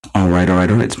All right.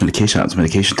 It's medication. It's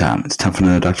medication time. It's time for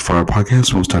the Dr. Kavarga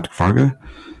Podcast. I'm Dr. Kavarga.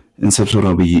 In this episode,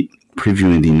 I'll be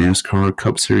previewing the NASCAR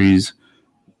Cup Series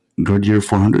Goodyear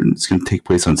 400. It's going to take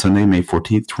place on Sunday, May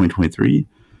 14th, 2023.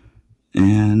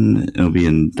 And it'll be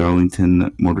in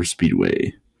Darlington Motor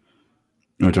Speedway.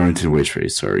 Or Darlington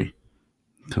Race, sorry.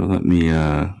 So let me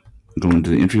go into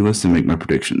the entry list and make my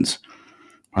predictions.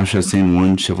 Josh Chastain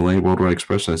 1, Chevrolet Worldwide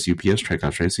Express, that's UPS,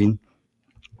 Trackhouse Racing.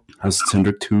 House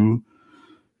Hendrick 2,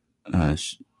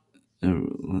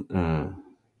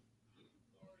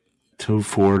 Toad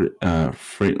Ford,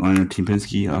 Freightliner, Team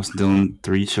Penske. Austin Dillon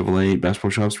 3, Chevrolet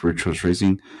Basketball Shops, Rich Choice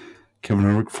Racing. Kevin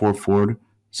Harvick 4, Ford.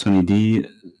 Sonny D,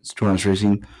 Storehouse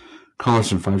Racing.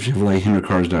 Carlson 5, Chevrolet.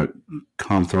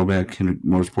 HendrickCars.com Throwback, Hendrick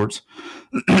Motorsports.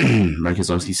 Mike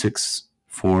Keselowski 6,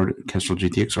 Ford. Kestrel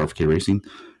GTX, RFK Racing.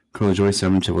 Curly Joy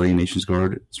 7, Chevrolet Nations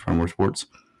Guard, Sprint Motorsports.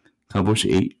 Kyle Busch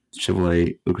 8,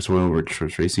 Chevrolet Lucas Oil, Rich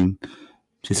Choice Racing.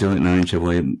 Chase Elliott 9,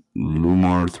 Chevrolet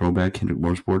Lumar Throwback, Hendrick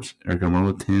Motorsports. Eric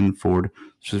Almirola 10, Ford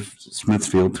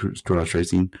Smithfield, Storehouse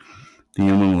Racing. The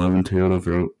M111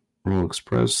 Toyota Royal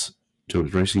Express,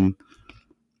 Jobs Racing.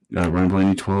 Ryan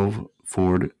Blaney 12,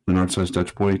 Ford Menard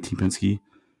Dutch Boy, Team Penske.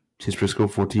 Chase Briscoe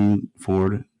 14,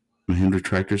 Ford Mahindra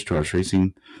Tractors, Storehouse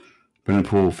Racing. Brennan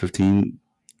Poole 15,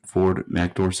 Ford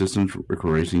MacDoor Systems,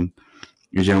 Rickle Racing.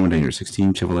 John Danger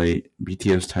 16, Chevrolet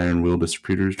BTS Tire and Wheel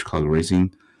Distributors, Chicago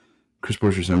Racing. Chris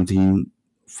Buescher 17,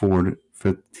 Ford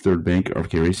Third Bank,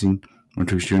 RFK Racing.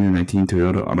 Martux Jr. 19,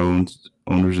 Toyota Auto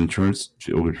Owners Insurance,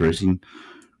 Jobs Racing.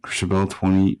 Christian Bell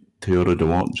 20, Toyota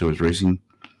DeWalt, Jobs Racing.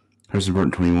 Harrison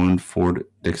Burton 21, Ford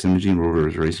Dex Imaging,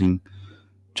 Rovers Racing.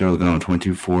 Joe Logano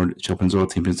 22, Ford Chelpenzo,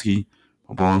 Team Penske.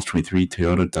 Bob Wallace 23,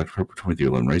 Toyota Dr. Pepper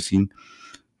 2311 Racing.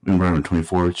 William Byron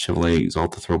 24, Chevrolet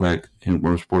Exalta Throwback, Hendrick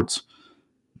Motorsports.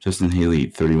 Justin Haley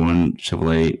 31,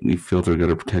 Chevrolet Leaf Filter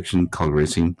Gutter Protection, Cog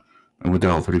Racing.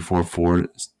 Waddell 34, Ford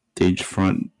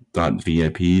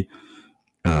Stagefront.VIP,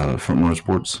 Front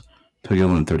Motorsports. Tug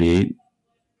Gillen 38,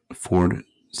 Ford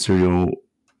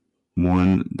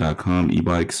Serial1.com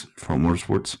e-bikes, Front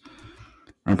Motorsports.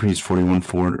 Ryan Preece 41,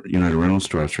 Ford United Rentals,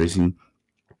 Storehouse Racing.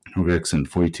 Jackson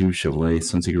 42, Chevrolet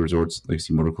Sunseeker Resorts,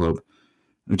 Legacy Motor Club.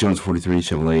 Jones 43,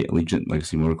 Chevrolet Allegiant,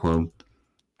 Legacy Motor Club.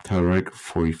 Tyler Reich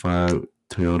 45,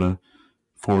 Toyota.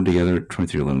 Ford Together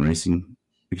 2311 Racing.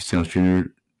 Ricky Stenhouse Jr.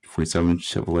 47,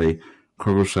 Chevrolet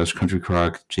Kroger / Country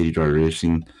Crock, JD Driver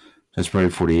Racing. Jasper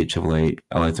 48, Chevrolet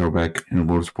Allied Throwback, Inter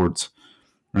Motorsports.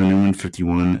 Ryan Newman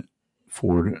 51,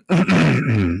 Ford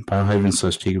Biohaven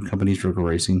 / Jacob Companies, Rickle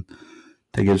Racing.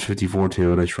 Ted Gibbs 54,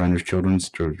 Toyota Shriners Children's,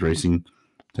 Jobs Racing.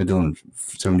 Ted Dillon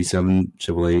 77,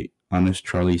 Chevrolet Honest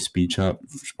Charlie Speed Shop,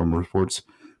 Sport Motorsports.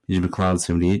 BJ McLeod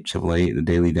 78, Chevrolet The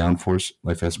Daily Downforce,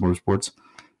 Life S Motorsports.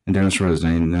 And Dennis Rose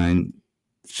 99,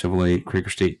 Chevrolet Quaker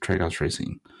State Trackhouse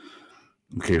Racing.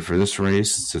 Okay, for this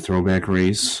race, it's a throwback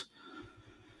race.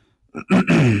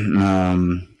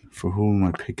 For who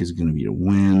my pick is going to be to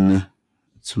win,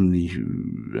 somebody who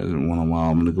hasn't won in a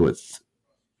while, I'm going to go with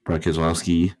Brad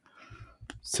Keselowski.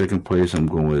 Second place, I'm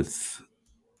going with,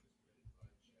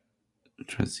 I'm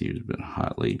trying to see who's been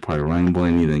hot lately. Probably Ryan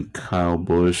Blaney, then Kyle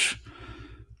Busch.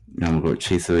 I'm going to go with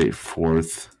Chase Elliott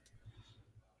 4th.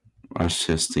 Ross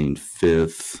Chastain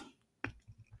 5th.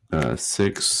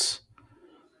 6th.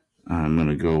 I'm going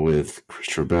to go with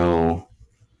Christopher Bell.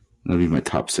 That'll be my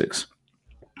top 6.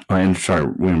 And sorry,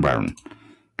 William Byron.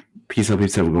 Peace out,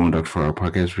 peace out. We're going Dr. Kavarga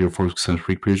Podcast. We are 4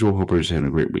 week per usual. Hope you're having a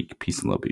great week. Peace and love.